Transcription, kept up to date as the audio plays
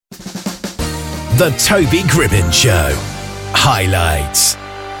The Toby Gribbin Show. Highlights.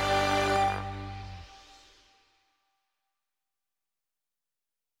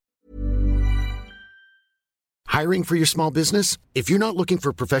 Hiring for your small business? If you're not looking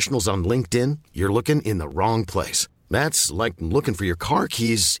for professionals on LinkedIn, you're looking in the wrong place. That's like looking for your car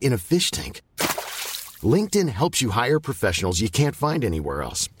keys in a fish tank. LinkedIn helps you hire professionals you can't find anywhere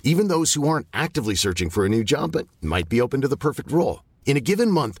else, even those who aren't actively searching for a new job but might be open to the perfect role. In a given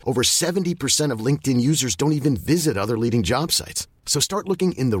month, over 70% of LinkedIn users don't even visit other leading job sites. So start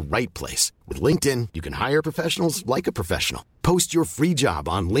looking in the right place. With LinkedIn, you can hire professionals like a professional. Post your free job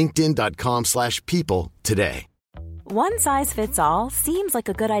on linkedin.com/people today. One size fits all seems like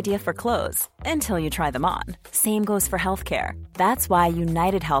a good idea for clothes until you try them on. Same goes for healthcare. That's why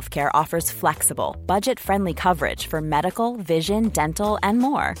United Healthcare offers flexible, budget-friendly coverage for medical, vision, dental, and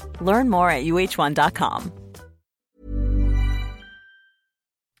more. Learn more at uh1.com.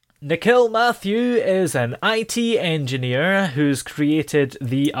 Nikhil Matthew is an IT engineer who's created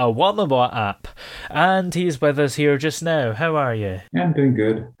the Awamawa app, and he's with us here just now. How are you? Yeah, I'm doing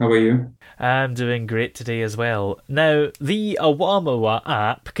good. How are you? I'm doing great today as well. Now, the Awamawa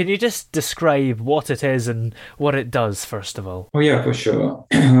app, can you just describe what it is and what it does, first of all? Oh yeah, for sure.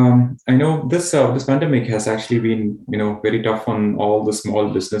 I know this pandemic has actually been very tough on all the small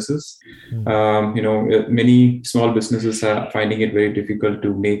businesses. Many small businesses are finding it very difficult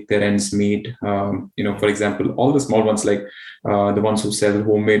to make their ends meet. For example, all the small ones like the ones who sell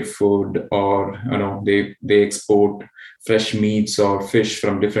homemade food, or they export fresh meats or fish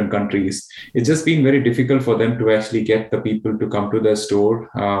from different countries. It's just been very difficult for them to actually get the people to come to their store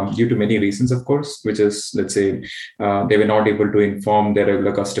due to many reasons, of course, which is, let's say, they were not able to inform their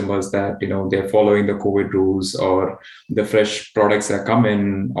regular customers that, they're following the COVID rules, or the fresh products that come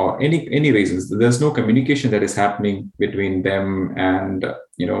in, or any reasons. There's no communication that is happening between them and,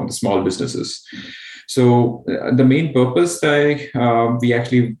 the small businesses. So the main purpose that we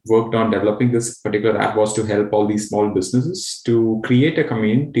actually worked on developing this particular app was to help all these small businesses to create a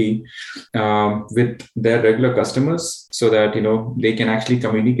community with their regular customers, so that they can actually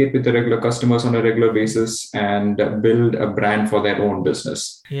communicate with the regular customers on a regular basis and build a brand for their own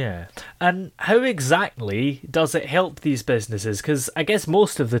business. Yeah. And how exactly does it help these businesses? Because I guess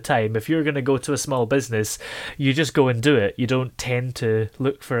most of the time, if you're going to go to a small business, you just go and do it. You don't tend to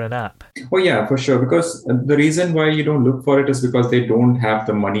look for an app. Oh yeah, for sure. Because the reason why you don't look for it is because they don't have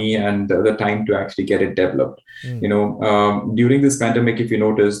the money and the time to actually get it developed. During this pandemic, if you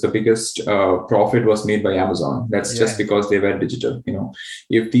notice, the biggest profit was made by Amazon. That's just because they were digital.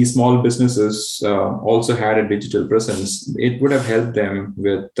 If these small businesses also had a digital presence, it would have helped them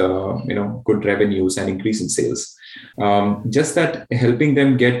with good revenues and increase in sales. Just that helping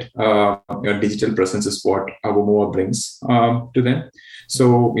them get a digital presence is what Awamawa brings to them.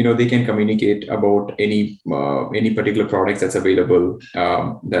 So, they can communicate about any particular products that's available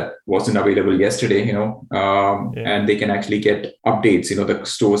that wasn't available yesterday, and they can actually get updates. The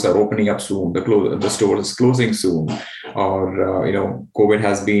stores are opening up soon, the store is closing soon, or, COVID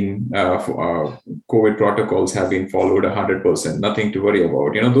has been, COVID protocols have been followed 100%, nothing to worry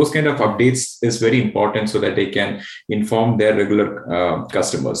about. Those kind of updates is very important so that they can inform their regular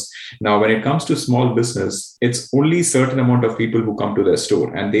customers. Now, when it comes to small business, it's only certain amount of people who come to their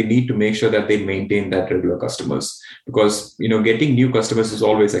store, and they need to make sure that they maintain that regular customers, because getting new customers is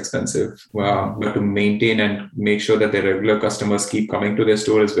always expensive, but to maintain and make sure that their regular customers keep coming to their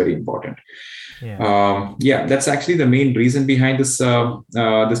store is very important. That's actually the main reason behind this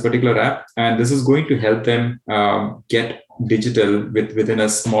particular app, and this is going to help them get digital within a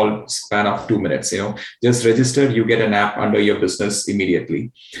small span of 2 minutes. Just register, you get an app under your business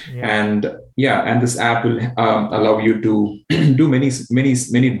immediately. And this app will allow you to do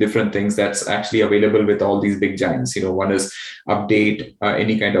many different things that's actually available with all these big giants. One is update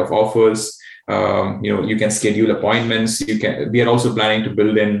any kind of offers. You can schedule appointments. We are also planning to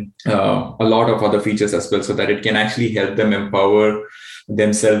build in a lot of other features as well, so that it can actually help them empower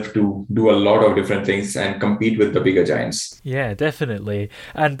themselves to do a lot of different things and compete with the bigger giants. Yeah, definitely.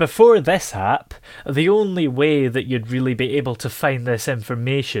 And before this app, the only way that you'd really be able to find this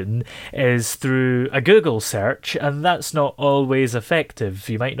information is through a Google search, and that's not always effective.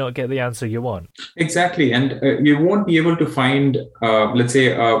 You might not get the answer you want. Exactly. And you won't be able to find, let's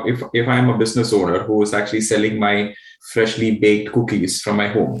say, if I'm a business owner who is actually selling my freshly baked cookies from my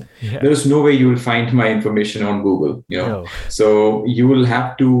home. Yeah. There is no way you will find my information on Google, No. So you will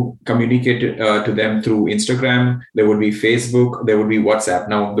have to communicate to them through Instagram. There would be Facebook, there would be WhatsApp.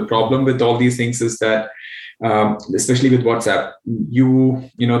 Now, the problem with all these things is that especially with WhatsApp,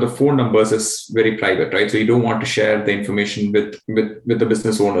 the phone numbers is very private, right? So you don't want to share the information with the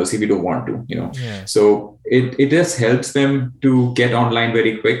business owners if you don't want to, Yeah. So it just helps them to get online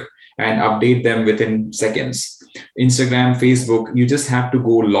very quick and update them within seconds. Instagram, Facebook, you just have to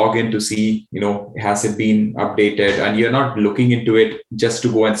go log in to see, has it been updated, and you're not looking into it just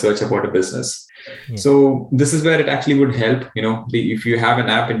to go and search about a business. Yeah. So this is where it actually would help. If you have an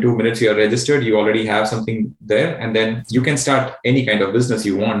app in 2 minutes, you're registered, you already have something there, and then you can start any kind of business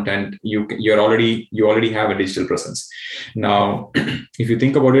you want, and you already have a digital presence. Now, if you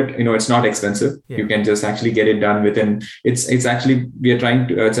think about it, it's not expensive. Yeah. You can just actually get it done within. It's actually, we are trying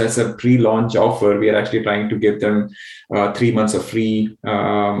to, as a pre-launch offer, we are actually trying to give them 3 months of free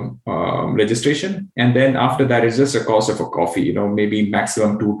registration, and then after that, it's just a cost of a coffee. Maybe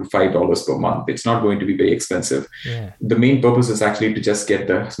maximum $2 to $5 per month. It's not going to be very expensive. Yeah. The main purpose is actually to just get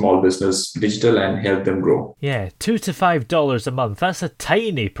the small business digital and help them grow. Yeah, $2 to $5 a month. That's a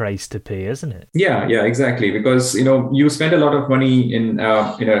tiny price to pay, isn't it? Yeah, exactly. Because you spend a lot of money in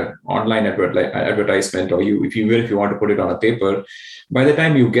a online advertisement, or if you want to put it on a paper. By the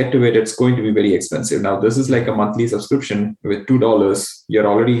time you get to it, it's going to be very expensive. Now, this is like a monthly subscription with $2. You're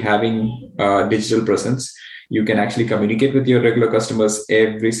already having a digital presence. You can actually communicate with your regular customers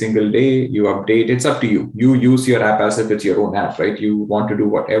every single day. You update. It's up to you. You use your app as if it's your own app, right? You want to do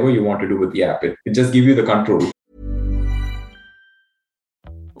whatever you want to do with the app. It just gives you the control.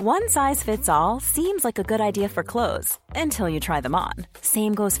 One size fits all seems like a good idea for clothes until you try them on.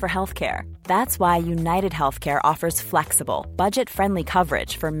 Same goes for healthcare. That's why United Healthcare offers flexible, budget-friendly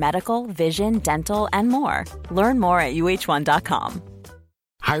coverage for medical, vision, dental, and more. Learn more at uh1.com.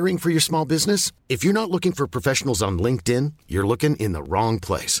 Hiring for your small business? If you're not looking for professionals on LinkedIn, you're looking in the wrong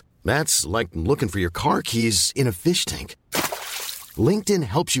place. That's like looking for your car keys in a fish tank. LinkedIn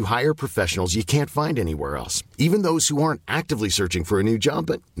helps you hire professionals you can't find anywhere else, even those who aren't actively searching for a new job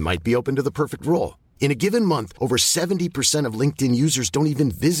but might be open to the perfect role. In a given month, over 70% of LinkedIn users don't even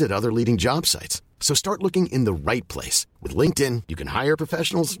visit other leading job sites. So start looking in the right place. With LinkedIn, you can hire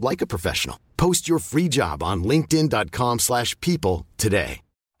professionals like a professional. Post your free job on linkedin.com/people today.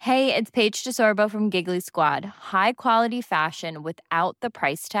 Hey, it's Paige DeSorbo from Giggly Squad. High quality fashion without the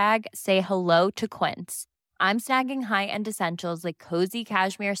price tag. Say hello to Quince. I'm snagging high-end essentials like cozy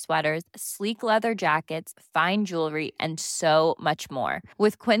cashmere sweaters, sleek leather jackets, fine jewelry, and so much more.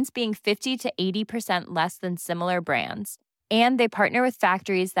 With Quince being 50 to 80% less than similar brands. And they partner with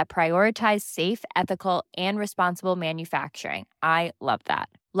factories that prioritize safe, ethical, and responsible manufacturing. I love that.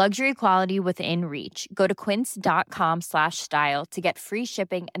 Luxury quality within reach. Go to quince.com/style to get free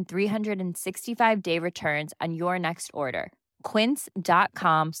shipping and 365-day returns on your next order.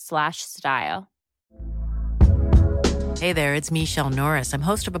 Quince.com/style. Hey there, it's Michelle Norris. I'm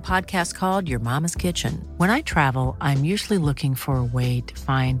host of a podcast called Your Mama's Kitchen. When I travel, I'm usually looking for a way to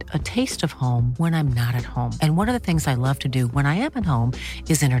find a taste of home when I'm not at home. And one of the things I love to do when I am at home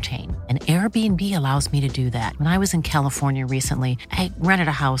is entertain. And Airbnb allows me to do that. When I was in California recently, I rented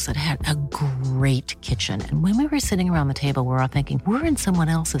a house that had a great kitchen. And when we were sitting around the table, we're all thinking, we're in someone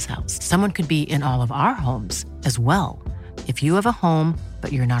else's house. Someone could be in all of our homes as well. If you have a home,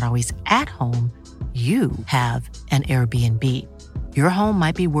 but you're not always at home, you have an Airbnb. Your home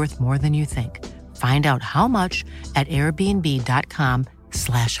might be worth more than you think. Find out how much at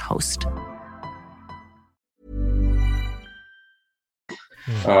airbnb.com/host.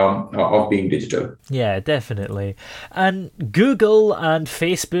 Of being digital. Yeah, definitely. And Google and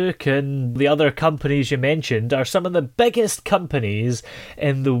Facebook and the other companies you mentioned are some of the biggest companies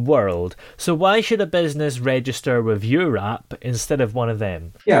in the world. So why should a business register with your app instead of one of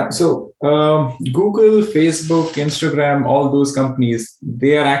them? Yeah, so Google, Facebook, Instagram, all those companies,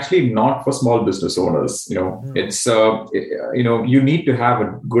 they are actually not for small business owners. It's you need to have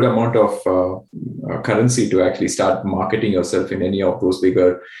a good amount of currency to actually start marketing yourself in any of those bigger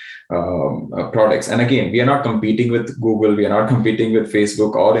products. And again, we are not competing with Google, we are not competing with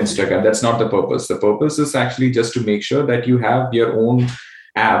Facebook or Instagram. That's not the purpose. The purpose is actually just to make sure that you have your own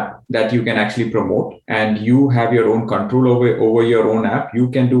app that you can actually promote, and you have your own control over your own app. You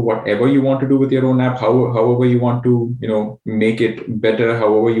can do whatever you want to do with your own app, however you want to, make it better,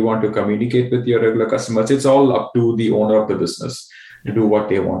 however you want to communicate with your regular customers. It's all up to the owner of the business to do what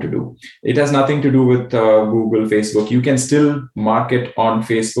they want to do. It has nothing to do with Google, Facebook. You can still market on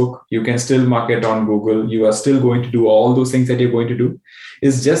Facebook. You can still market on Google. You are still going to do all those things that you're going to do.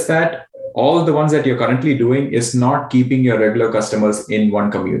 It's just that all the ones that you're currently doing is not keeping your regular customers in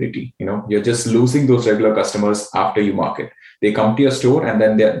one community. You're just losing those regular customers after you market. They come to your store and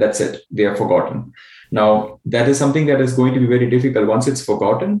then that's it. They are forgotten. Now, that is something that is going to be very difficult. Once it's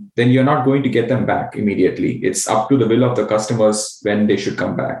forgotten, then you're not going to get them back immediately. It's up to the will of the customers when they should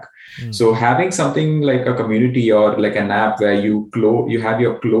come back. So having something like a community or like an app where you have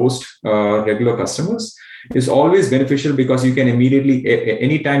your closed regular customers is always beneficial, because you can immediately,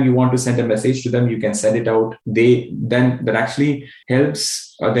 anytime you want to send a message to them, you can send it out. That actually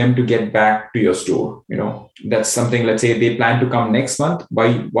helps them to get back to your store. That's something, let's say they plan to come next month,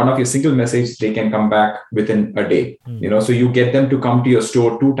 by one of your single message, they can come back within a day. So you get them to come to your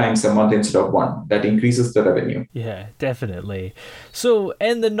store 2 times a month instead of 1. That increases the revenue. Yeah, definitely. So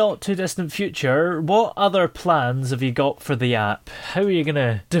in the not too distant future, what other plans have you got for the app? How are you going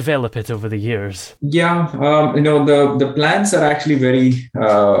to develop it over the years? Yeah, the plans are actually very,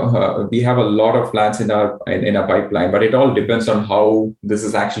 we have a lot of plans in our pipeline, but it all depends on how this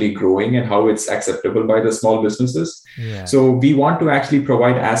is actually growing and how it's acceptable by the small businesses. Yeah. So we want to actually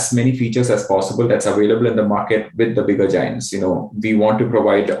provide as many features as possible that's available in the market with the bigger giants. We want to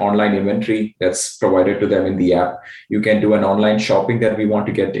provide online inventory that's provided to them in the app. You can do an online shopping that we want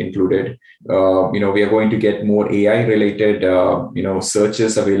to get included. We are going to get more AI related,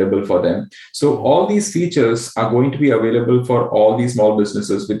 searches available for them. So all these features are going to be available for all these small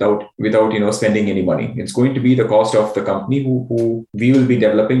businesses without spending any money. It's going to be the cost of the company who we will be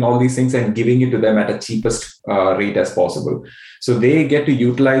developing all these things and giving it to them at the cheapest rate as possible. So they get to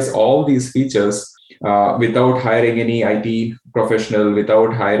utilize all these features without hiring any IT professional,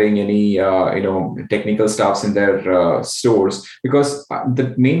 without hiring any technical staffs in their stores, because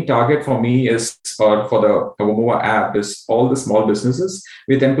the main target for me is, or for the Awamova app, is all the small businesses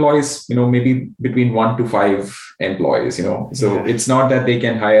with employees, maybe between 1 to 5 employees. So It's not that they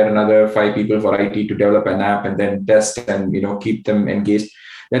can hire another 5 people for IT to develop an app and then test and keep them engaged.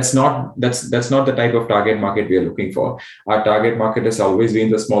 That's not the type of target market we are looking for. Our target market has always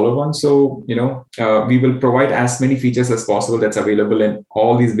been the smaller one. So, we will provide as many features as possible that's available in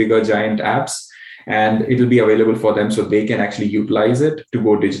all these bigger giant apps, and it'll be available for them so they can actually utilize it to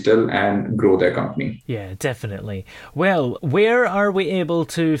go digital and grow their company. Yeah, definitely. Well, where are we able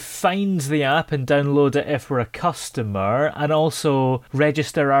to find the app and download it if we're a customer, and also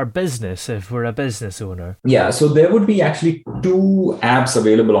register our business if we're a business owner? Yeah, so there would be actually 2 apps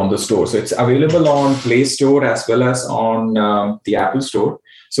available on the store. So it's available on Play Store as well as on the Apple Store.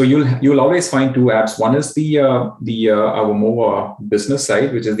 So you'll always find 2 apps. One is the Awamova business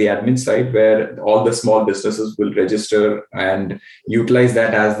side, which is the admin side, where all the small businesses will register and utilize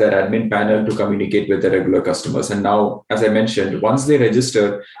that as their admin panel to communicate with their regular customers. And now, as I mentioned, once they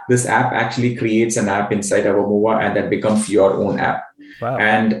register, this app actually creates an app inside Awamova, and that becomes your own app. Wow.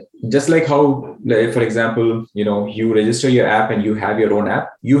 And just like how, for example, you register your app and you have your own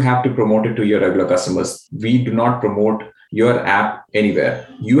app, you have to promote it to your regular customers. We do not promote your app anywhere.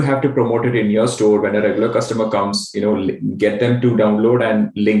 You have to promote it in your store. When a regular customer comes, get them to download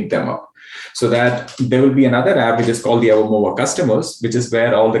and link them up. So that there will be another app which is called the Awamova Customers, which is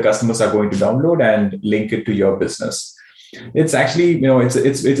where all the customers are going to download and link it to your business. It's actually,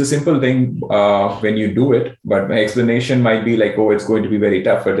 it's a simple thing when you do it, but my explanation might be like, oh, it's going to be very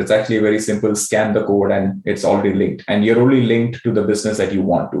tough, but it's actually very simple. Scan the code and it's already linked, and you're only linked to the business that you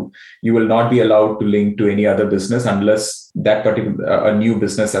want to. You will not be allowed to link to any other business unless that particular a new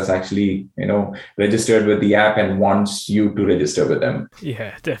business has actually registered with the app and wants you to register with them.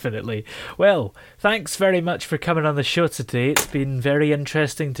 Yeah, definitely. Well, thanks very much for coming on the show today. It's been very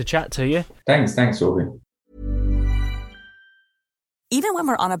interesting to chat to you. Thanks, Robin. Even when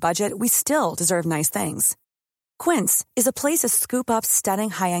we're on a budget, we still deserve nice things. Quince is a place to scoop up stunning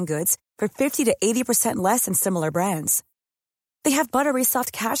high-end goods for 50 to 80% less than similar brands. They have buttery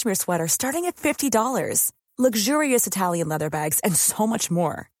soft cashmere sweaters starting at $50, luxurious Italian leather bags, and so much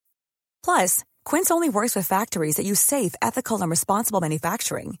more. Plus, Quince only works with factories that use safe, ethical, and responsible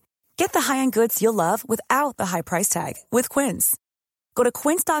manufacturing. Get the high-end goods you'll love without the high price tag with Quince. Go to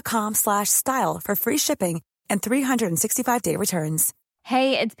quince.com/style for free shipping and 365-day returns.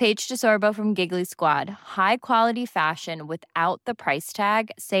 Hey, it's Paige DeSorbo from Giggly Squad. High quality fashion without the price tag.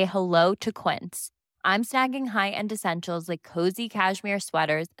 Say hello to Quince. I'm snagging high-end essentials like cozy cashmere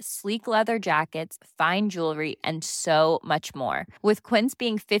sweaters, sleek leather jackets, fine jewelry, and so much more. With Quince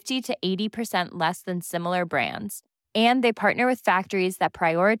being 50 to 80% less than similar brands. And they partner with factories that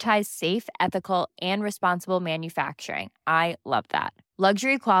prioritize safe, ethical, and responsible manufacturing. I love that.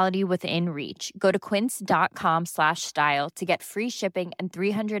 Luxury quality within reach. Go to quince.com/style to get free shipping and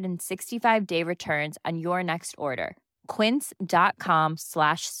 365-day returns on your next order.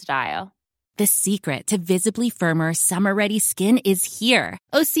 Quince.com/style. The secret to visibly firmer, summer-ready skin is here.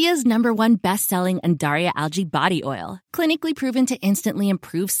 Osea's #1 best-selling Undaria Algae Body Oil. Clinically proven to instantly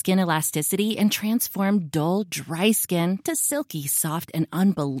improve skin elasticity and transform dull, dry skin to silky, soft, and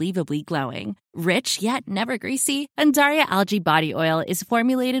unbelievably glowing. Rich yet never greasy, Undaria Algae Body Oil is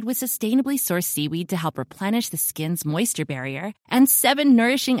formulated with sustainably sourced seaweed to help replenish the skin's moisture barrier and 7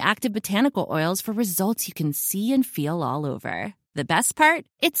 nourishing active botanical oils for results you can see and feel all over. The best part?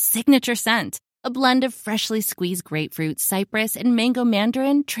 Its signature scent. A blend of freshly squeezed grapefruit, cypress, and mango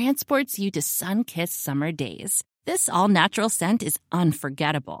mandarin transports you to sun-kissed summer days. This all-natural scent is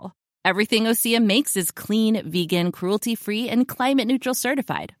unforgettable. Everything Osea makes is clean, vegan, cruelty-free, and climate-neutral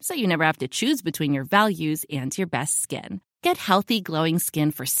certified, so you never have to choose between your values and your best skin. Get healthy, glowing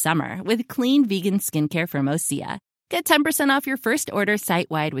skin for summer with clean, vegan skincare from Osea. Get 10% off your first order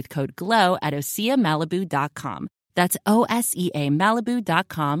site-wide with code GLOW at OseaMalibu.com. That's OSEA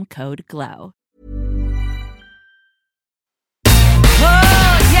Malibu.com, code GLOW.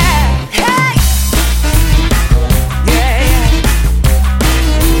 Oh, yeah! Hey! Yeah, yeah.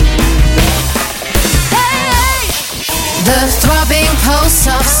 Hey! The throbbing pulse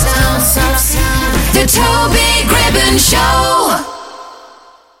of sound. The Toby Gribbon Show.